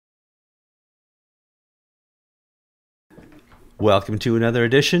Welcome to another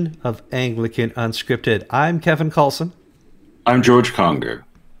edition of Anglican Unscripted. I'm Kevin Carlson. I'm George Conger.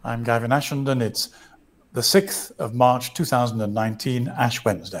 I'm Gavin Ashenden. It's the 6th of March 2019, Ash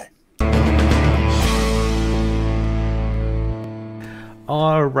Wednesday.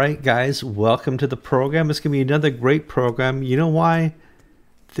 All right, guys, welcome to the program. It's going to be another great program. You know why?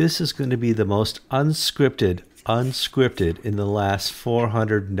 This is going to be the most unscripted in the last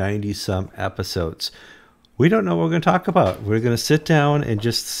 490-some episodes. We don't know what we're going to talk about. We're going to sit down and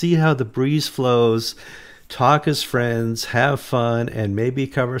just see how the breeze flows, talk as friends, have fun, and maybe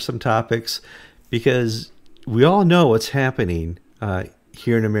cover some topics because we all know what's happening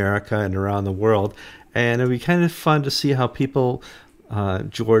here in America and around the world. And it'll be kind of fun to see how people,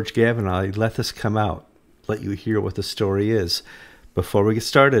 George, Gavin, and I, let this come out, let you hear what the story is. Before we get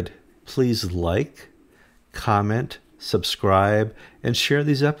started, please like, comment, subscribe, and share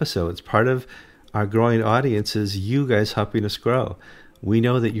these episodes. Part of our growing audience is you guys helping us grow. We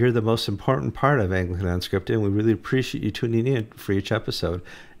know that you're the most important part of Anglican Unscripted, and we really appreciate you tuning in for each episode.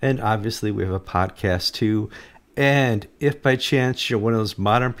 And obviously, we have a podcast too. And if by chance you're one of those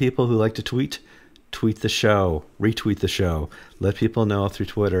modern people who like to tweet the show, retweet the show, let people know through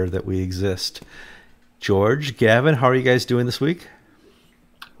Twitter that we exist. George, Gavin, how are you guys doing this week?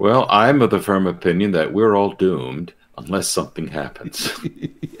 Well, I'm of the firm opinion that we're all doomed unless something happens.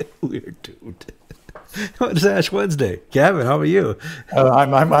 We're doomed. It's Ash Wednesday. Gavin, how are you?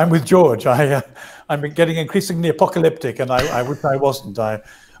 I'm with George. I'm getting increasingly apocalyptic, and I wish I wasn't. I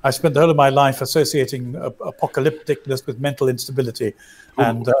spent the whole of my life associating apocalypticness with mental instability,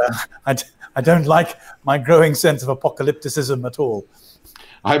 and I don't like my growing sense of apocalypticism at all.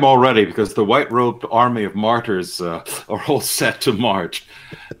 I'm all ready because the white-robed army of martyrs are all set to march.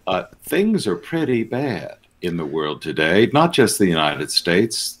 Things are pretty bad in the world today, not just the United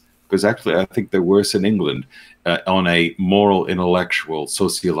States, because actually I think they're worse in England on a moral, intellectual,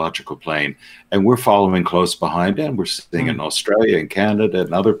 sociological plane. And we're following close behind, and we're seeing in Australia and Canada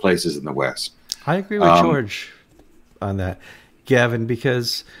and other places in the West. I agree with George on that, Gavin,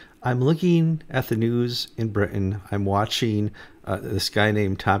 because I'm looking at the news in Britain. I'm watching this guy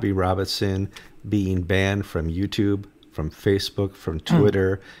named Tommy Robinson being banned from YouTube, from Facebook, from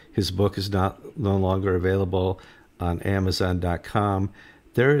Twitter. His book is no longer available on Amazon.com.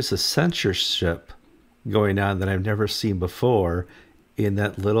 There is a censorship going on that I've never seen before in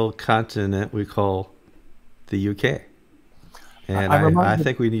that little continent we call the UK. And I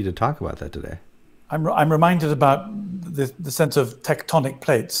think we need to talk about that today. I'm reminded about the sense of tectonic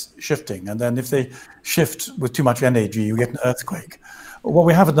plates shifting, and then if they shift with too much energy, you get an earthquake. What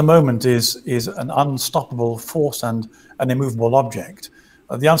we have at the moment is an unstoppable force and an immovable object.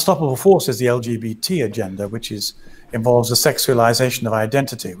 The unstoppable force is the LGBT agenda, which involves the sexualization of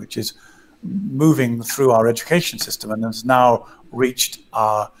identity, which is moving through our education system and has now reached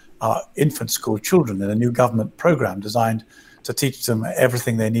our infant school children in a new government program designed to teach them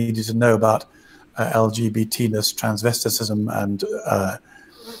everything they needed to know about LGBT-ness, transvesticism, and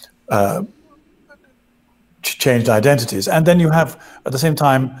changed identities. And then you have, at the same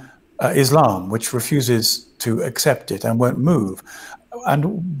time, Islam, which refuses to accept it and won't move.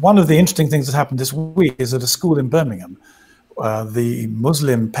 And one of the interesting things that happened this week is at a school in Birmingham, the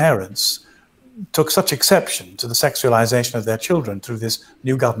Muslim parents took such exception to the sexualization of their children through this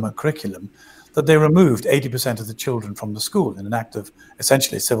new government curriculum that they removed 80% of the children from the school in an act of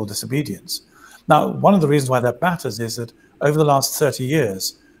essentially civil disobedience. Now, one of the reasons why that matters is that over the last 30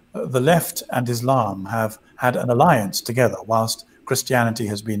 years, the left and Islam have had an alliance together, whilst Christianity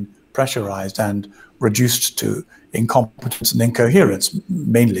has been pressurized and reduced to incompetence and incoherence,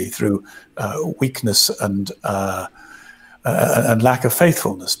 mainly through weakness and lack of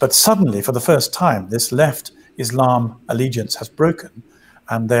faithfulness. But suddenly, for the first time, this left-Islam allegiance has broken,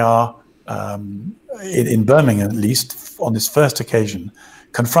 and they are, in Birmingham at least, on this first occasion,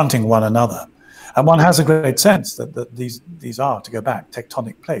 confronting one another. And one has a great sense that these are, to go back,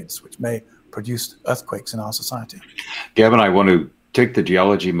 tectonic plates, which may produce earthquakes in our society. Gavin, I want to take the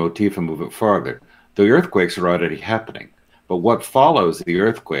geology motif and move it farther. The earthquakes are already happening, but what follows the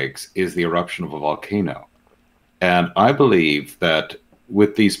earthquakes is the eruption of a volcano. And I believe that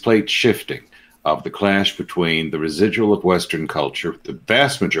with these plates shifting of the clash between the residual of Western culture, the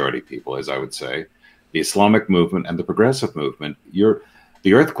vast majority of people, as I would say, the Islamic movement and the progressive movement,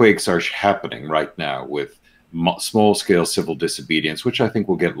 the earthquakes are happening right now with small-scale civil disobedience, which I think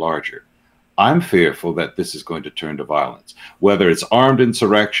will get larger. I'm fearful that this is going to turn to violence, whether it's armed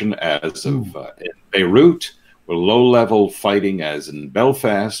insurrection as of in Beirut, or low-level fighting as in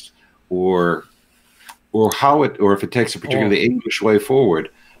Belfast, or if it takes a particularly English way forward.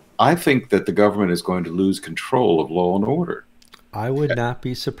 I think that the government is going to lose control of law and order. I would not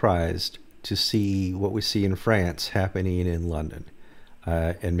be surprised to see what we see in France happening in London,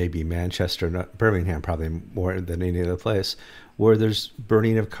 and maybe Manchester, Birmingham, probably more than any other place, where there's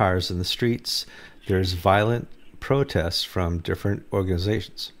burning of cars in the streets. There's violent protests from different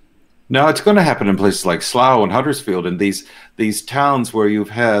organizations. Now, it's going to happen in places like Slough and Huddersfield, and these towns where you've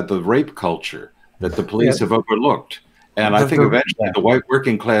had the rape culture that the police have overlooked. And I think eventually the white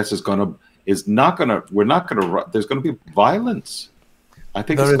working class there's going to be violence. I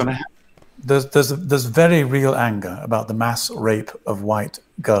think it's going to happen. There's very real anger about the mass rape of white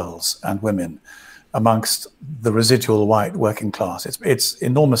girls and women amongst the residual white working class. It's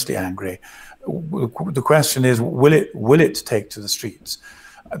enormously angry. The question is, will it take to the streets?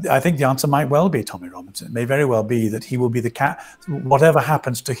 I think the answer might well be Tommy Robinson. It may very well be that he will be whatever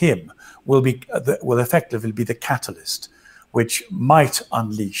happens to him will effectively be the catalyst which might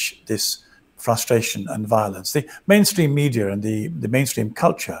unleash this frustration and violence. The mainstream media and the mainstream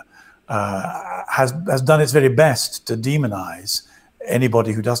culture has done its very best to demonize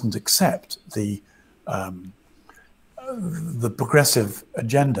anybody who doesn't accept the progressive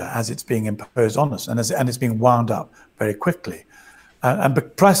agenda as it's being imposed on us, and it's being wound up very quickly. And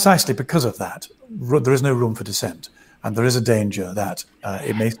precisely because of that, there is no room for dissent, and there is a danger that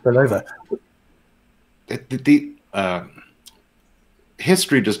it may spill over.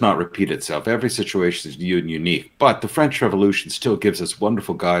 History does not repeat itself. Every situation is new and unique. But the French Revolution still gives us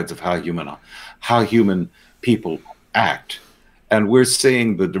wonderful guides of how human people act. And we're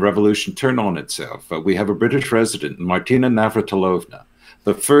seeing the revolution turn on itself. We have a British resident, Martina Navratilova,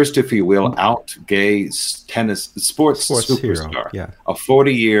 the first, if you will, out gay sports superstar, hero, a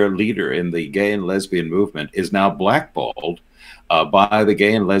 40-year leader in the gay and lesbian movement, is now blackballed by the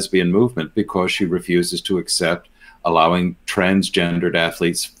gay and lesbian movement because she refuses to accept allowing transgendered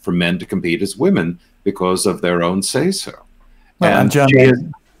athletes for men to compete as women because of their own say-so. Well,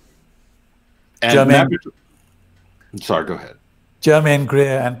 sorry, go ahead. Germaine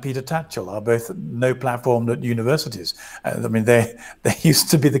Greer and Peter Tatchell are both no platformed at universities. I mean, they used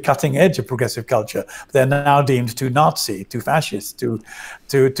to be the cutting edge of progressive culture. They're now deemed too Nazi, too fascist, to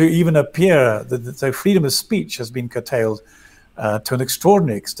even appear. So freedom of speech has been curtailed to an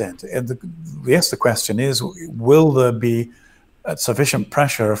extraordinary extent. And the question is, will there be sufficient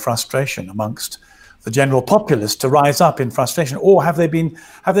pressure or frustration amongst the general populace to rise up in frustration, or have they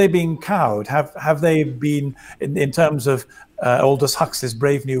been cowed? Have they been, in terms of Aldous Huxley's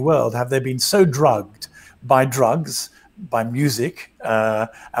Brave New World, have they been so drugged by drugs, by music,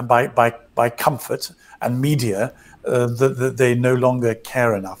 and by comfort and media that they no longer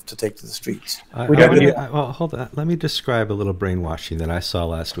care enough to take to the streets? Well, hold on. Let me describe a little brainwashing that I saw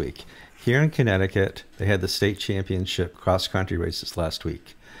last week. Here in Connecticut, they had the state championship cross-country races last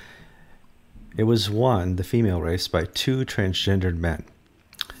week. It was won, the female race, by two transgendered men.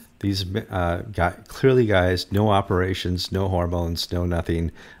 These clearly guys, no operations, no hormones, no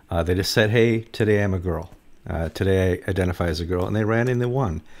nothing. They just said, hey, today I'm a girl. Today I identify as a girl. And they ran and they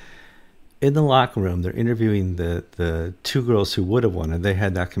won. In the locker room, they're interviewing the two girls who would have won, and they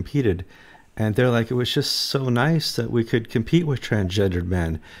had not competed. And they're like, it was just so nice that we could compete with transgendered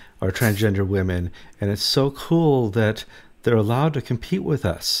men or transgender women. And it's so cool that they're allowed to compete with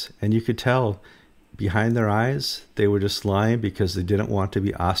us. And you could tell behind their eyes, they were just lying because they didn't want to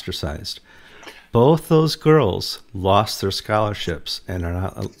be ostracized. Both those girls lost their scholarships, and they're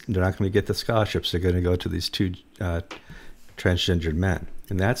not going to get the scholarships. They're going to go to these two transgendered men.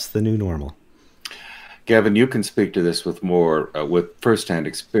 And that's the new normal. Gavin, you can speak to this with firsthand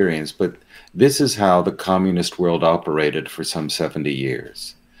experience, but this is how the communist world operated for some 70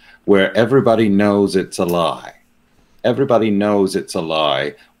 years, where everybody knows it's a lie. Everybody knows it's a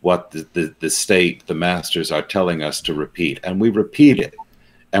lie what the state, the masters are telling us to repeat. And we repeat it.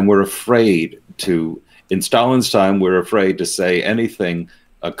 And we're afraid to, in Stalin's time, we're afraid to say anything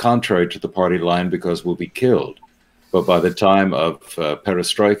contrary to the party line because we'll be killed. But by the time of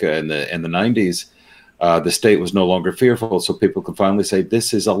perestroika in the 90s, the state was no longer fearful, so people could finally say,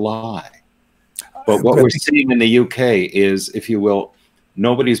 this is a lie. But what we're seeing in the UK is, if you will,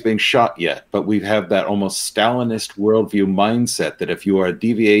 nobody's being shot yet, but we have that almost Stalinist worldview mindset that if you are a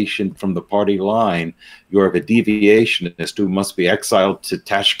deviation from the party line, you are a deviationist who must be exiled to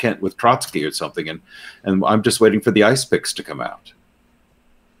Tashkent with Trotsky or something. And I'm just waiting for the ice picks to come out.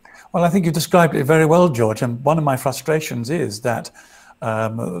 Well, I think you described it very well, George. And one of my frustrations is that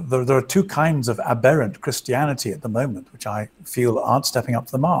there are two kinds of aberrant Christianity at the moment, which I feel aren't stepping up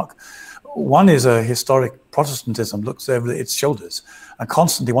to the mark. One is a historic Protestantism, looks over its shoulders and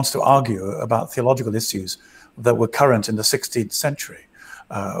constantly wants to argue about theological issues that were current in the 16th century.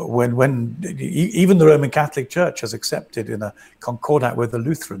 when even the Roman Catholic Church has accepted in a concordat with the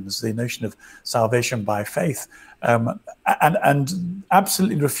Lutherans the notion of salvation by faith, and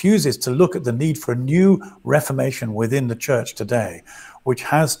absolutely refuses to look at the need for a new reformation within the church today, which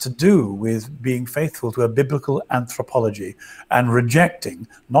has to do with being faithful to a biblical anthropology and rejecting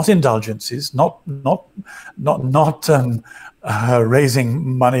not indulgences, not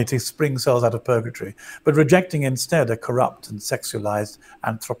raising money to spring souls out of purgatory, but rejecting instead a corrupt and sexualized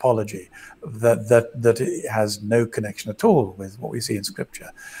anthropology that has no connection at all with what we see in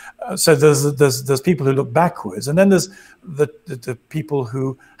Scripture. So there's people who look backwards, and then there's the people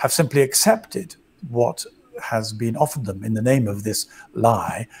who have simply accepted what has been offered them in the name of this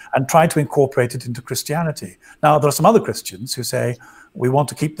lie and try to incorporate it into Christianity. Now, there are some other Christians who say, we want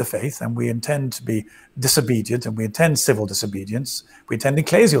to keep the faith and we intend to be disobedient, and we intend civil disobedience, we intend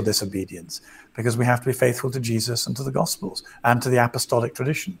ecclesial disobedience, because we have to be faithful to Jesus and to the Gospels and to the apostolic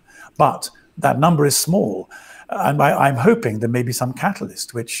tradition. But that number is small, and I'm hoping there may be some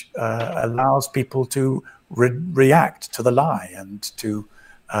catalyst which allows people to react to the lie and to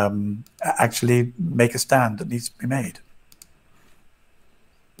actually make a stand that needs to be made.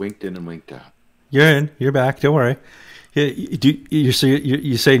 Winked in and winked out. You're in. You're back. Don't worry. You're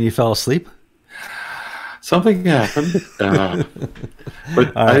saying you fell asleep? Something happened.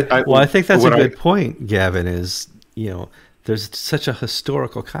 But I think that's a good point, Gavin, is, there's such a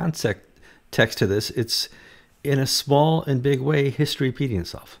historical text to this. It's, in a small and big way, history repeating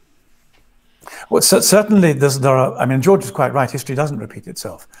itself. Well, certainly there are. I mean, George is quite right. History doesn't repeat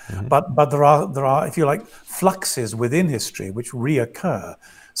itself, but there are, if you like, fluxes within history which reoccur.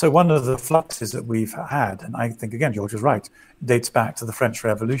 So one of the fluxes that we've had, and I think again George is right, dates back to the French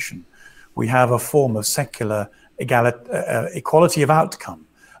Revolution. We have a form of secular equality of outcome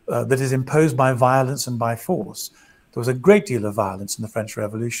that is imposed by violence and by force. There was a great deal of violence in the French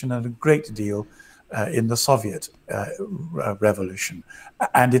Revolution and a great deal in the Soviet revolution.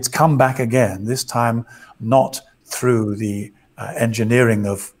 And it's come back again, this time not through the engineering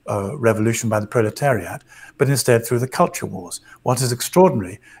of revolution by the proletariat, but instead through the culture wars. What is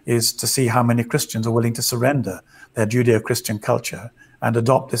extraordinary is to see how many Christians are willing to surrender their Judeo-Christian culture and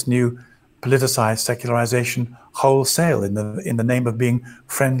adopt this new politicized secularization wholesale in the name of being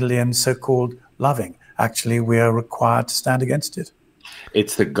friendly and so-called loving. Actually, we are required to stand against it.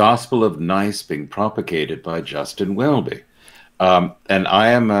 It's the gospel of nice being propagated by Justin Welby. And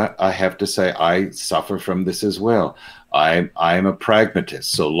I have to say, I suffer from this as well. I am a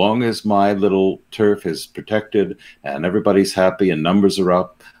pragmatist. So long as my little turf is protected and everybody's happy and numbers are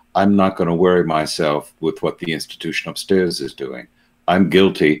up, I'm not going to worry myself with what the institution upstairs is doing. I'm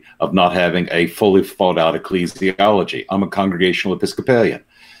guilty of not having a fully thought out ecclesiology. I'm a Congregational Episcopalian,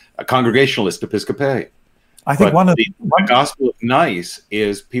 a Congregationalist Episcopalian. I think the gospel of nice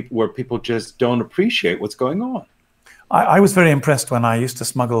is where people just don't appreciate what's going on. I was very impressed when I used to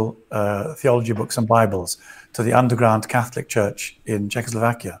smuggle theology books and Bibles to the underground Catholic Church in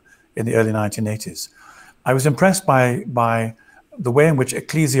Czechoslovakia in the early 1980s. I was impressed by the way in which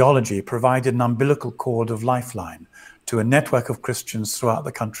ecclesiology provided an umbilical cord of lifeline to a network of Christians throughout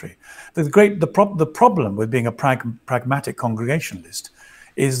the country. The problem with being a pragmatic Congregationalist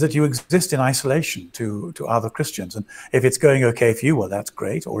is that you exist in isolation to other Christians. And if it's going okay for you, well, that's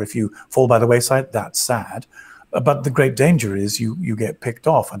great. Or if you fall by the wayside, that's sad. But the great danger is you get picked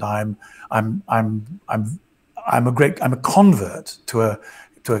off. And I'm a convert to a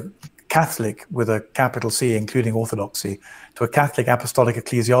Catholic with a capital C, including Orthodoxy, to a Catholic apostolic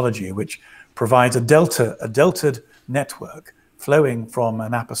ecclesiology, which provides a deltaed network flowing from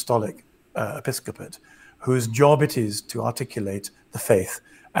an apostolic episcopate, whose job it is to articulate the faith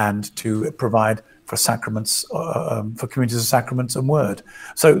and to provide for sacraments, for communities of sacraments and word.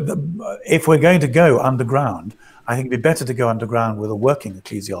 So if we're going to go underground, I think it'd be better to go underground with a working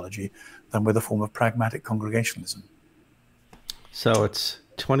ecclesiology than with a form of pragmatic Congregationalism. So it's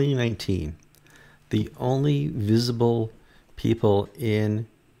 2019. The only visible people in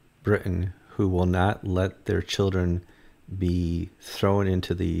Britain who will not let their children be thrown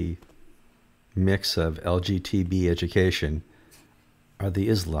into the mix of LGTB education are the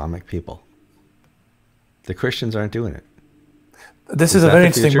Islamic people. The Christians aren't doing it. This is a very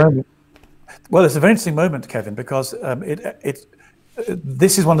interesting moment. Well, it's a very interesting moment, Kevin, because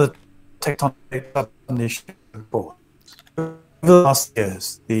this is one of the tectonic issues. Over the last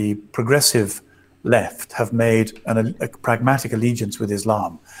years, the progressive left have made a pragmatic allegiance with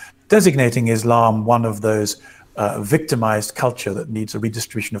Islam, designating Islam one of those victimized culture that needs a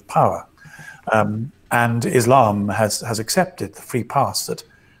redistribution of power. And Islam has accepted the free pass that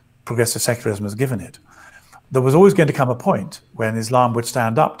progressive secularism has given it. there was always going to come a point when Islam would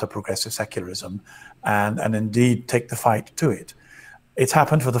stand up to progressive secularism and indeed take the fight to it. It's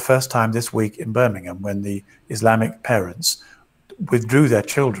happened for the first time this week in Birmingham when the Islamic parents withdrew their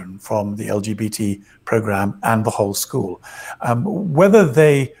children from the LGBT program and the whole school. Whether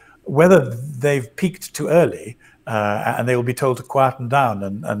they've peaked too early and they will be told to quieten down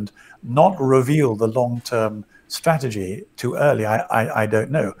and not reveal the long-term strategy too early, I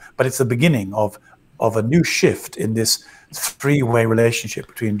don't know. But it's the beginning of a new shift in this three-way relationship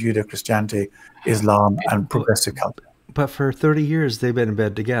between Judeo-Christianity, Islam, and progressive culture. But for 30 years, they've been in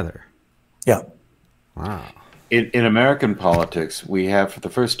bed together. Yeah. Wow. In American politics, we have, for the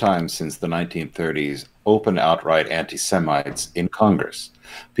first time since the 1930s, open, outright anti-Semites in Congress.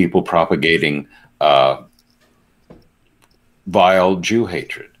 People propagating vile Jew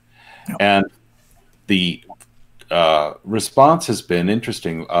hatred. Yeah. And the response has been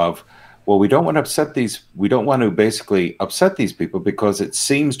interesting of, well, we don't want to basically upset these people because it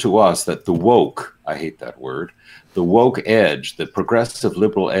seems to us that the woke, I hate that word, the woke edge, the progressive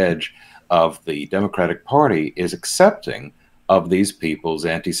liberal edge of the Democratic Party is accepting of these people's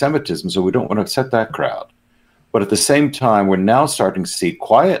anti-Semitism, so we don't want to upset that crowd. But at the same time, we're now starting to see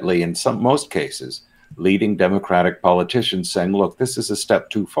quietly, in most cases, leading Democratic politicians saying, look, this is a step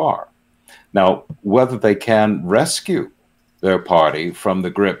too far. Now, whether they can rescue their party from the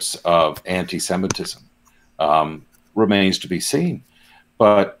grips of anti-Semitism remains to be seen.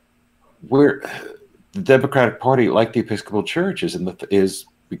 But the Democratic Party, like the Episcopal Church, is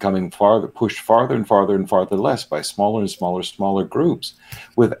becoming pushed farther and farther and farther less by smaller and smaller groups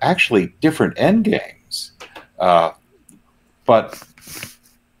with actually different end games, but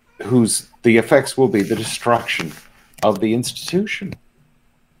the effects will be the destruction of the institution.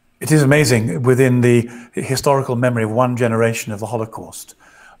 It is amazing within the historical memory of one generation of the Holocaust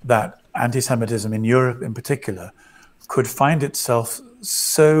that anti-Semitism in Europe in particular could find itself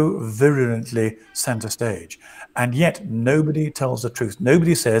so virulently center stage. And yet nobody tells the truth.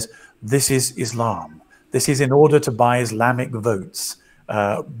 Nobody says this is Islam. This is in order to buy Islamic votes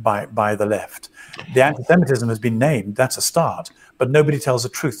by the left. The anti-Semitism has been named. That's a start. But nobody tells the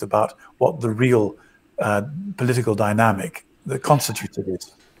truth about what the real political dynamic that constitutes it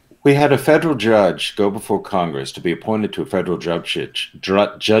is. We had a federal judge go before Congress to be appointed to a federal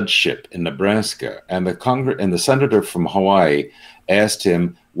judgeship in Nebraska, and the senator from Hawaii asked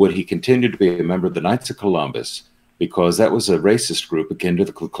him would he continue to be a member of the Knights of Columbus because that was a racist group akin to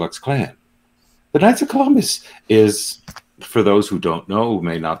the Ku Klux Klan. The Knights of Columbus is, for those who don't know, who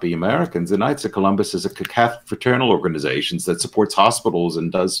may not be Americans, the Knights of Columbus is a Catholic fraternal organization that supports hospitals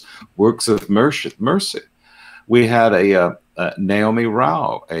and does works of mercy. We had Naomi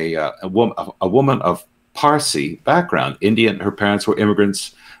Rao, a woman of Parsi background, Indian. Her parents were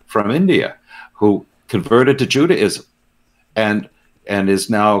immigrants from India, who converted to Judaism, and is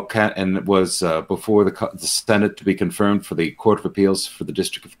now and was before the Senate to be confirmed for the Court of Appeals for the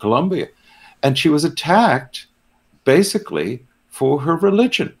District of Columbia, and she was attacked basically for her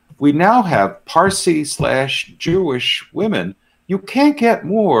religion. We now have Parsi/Jewish women. You can't get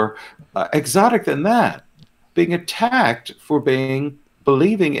more exotic than that, being attacked for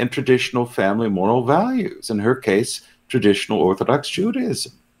believing in traditional family moral values, in her case, traditional Orthodox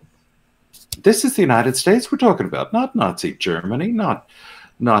Judaism. This is the United States we're talking about, not Nazi Germany,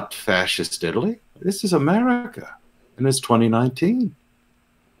 not fascist Italy. This is America, and it's 2019.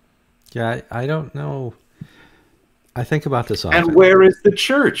 Yeah, I don't know. I think about this often. And where is the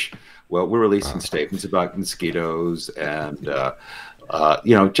church? Well, we're releasing statements about mosquitoes and,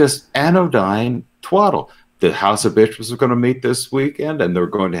 just anodyne twaddle. The House of Bishops are going to meet this weekend, and they're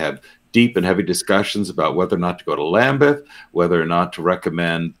going to have deep and heavy discussions about whether or not to go to Lambeth, whether or not to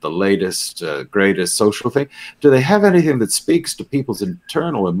recommend the latest, greatest social thing. Do they have anything that speaks to people's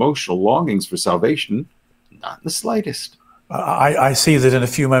internal emotional longings for salvation? Not in the slightest. I see that in a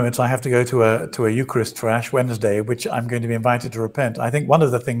few moments I have to go to a Eucharist for Ash Wednesday, which I'm going to be invited to repent. I think one of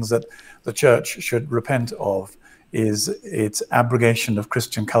the things that the Church should repent of is its abrogation of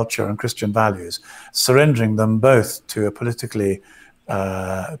Christian culture and Christian values, surrendering them both to a politically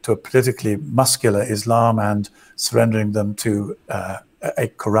muscular Islam and surrendering them to a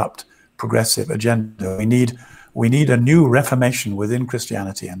corrupt progressive agenda. We need a new reformation within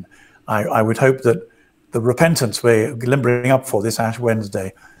Christianity, and I would hope that the repentance we're limbering up for this Ash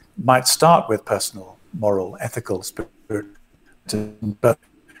Wednesday might start with personal, moral, ethical, spiritual, but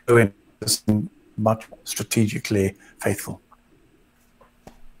go into much strategically faithful.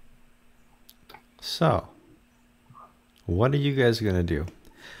 So, what are you guys going to do?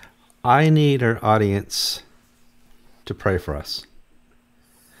 I need our audience to pray for us.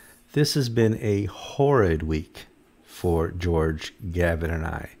 this has been a horrid week for George, Gavin, and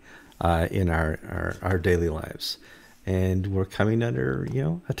I in our daily lives. And we're coming under,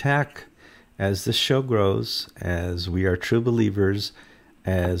 attack as this show grows, as we are true believers,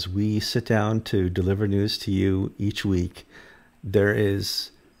 as we sit down to deliver news to you each week. There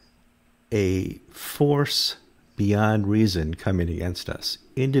is a force beyond reason coming against us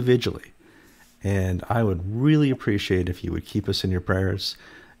individually. And I would really appreciate if you would keep us in your prayers.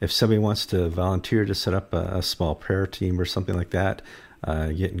 If somebody wants to volunteer to set up a small prayer team or something like that,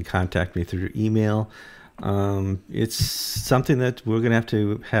 get in contact with me through email. It's something that we're going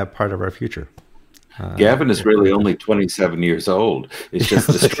to have part of our future. Gavin is really only 27 years old. It's just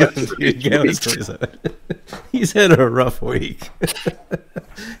the stress. He's had a rough week.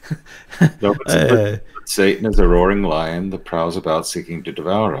 No, Satan is a roaring lion that prowls about seeking to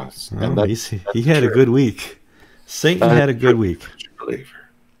devour us. Well, he had a good week. Satan had a good week.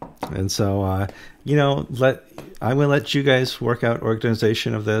 And so, I'm going to let you guys work out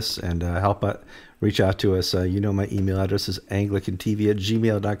organization of this and help reach out to us. My email address is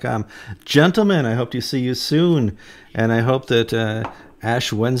anglicantv@gmail.com. Gentlemen, I hope to see you soon. And I hope that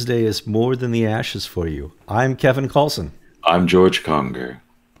Ash Wednesday is more than the ashes for you. I'm Kevin Kallsen. I'm George Conger.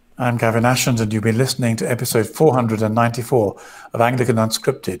 I'm Gavin Ashland, and you've been listening to episode 494 of Anglican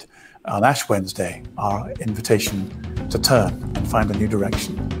Unscripted on Ash Wednesday, our invitation to turn and find a new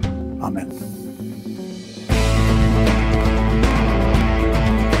direction. Amen.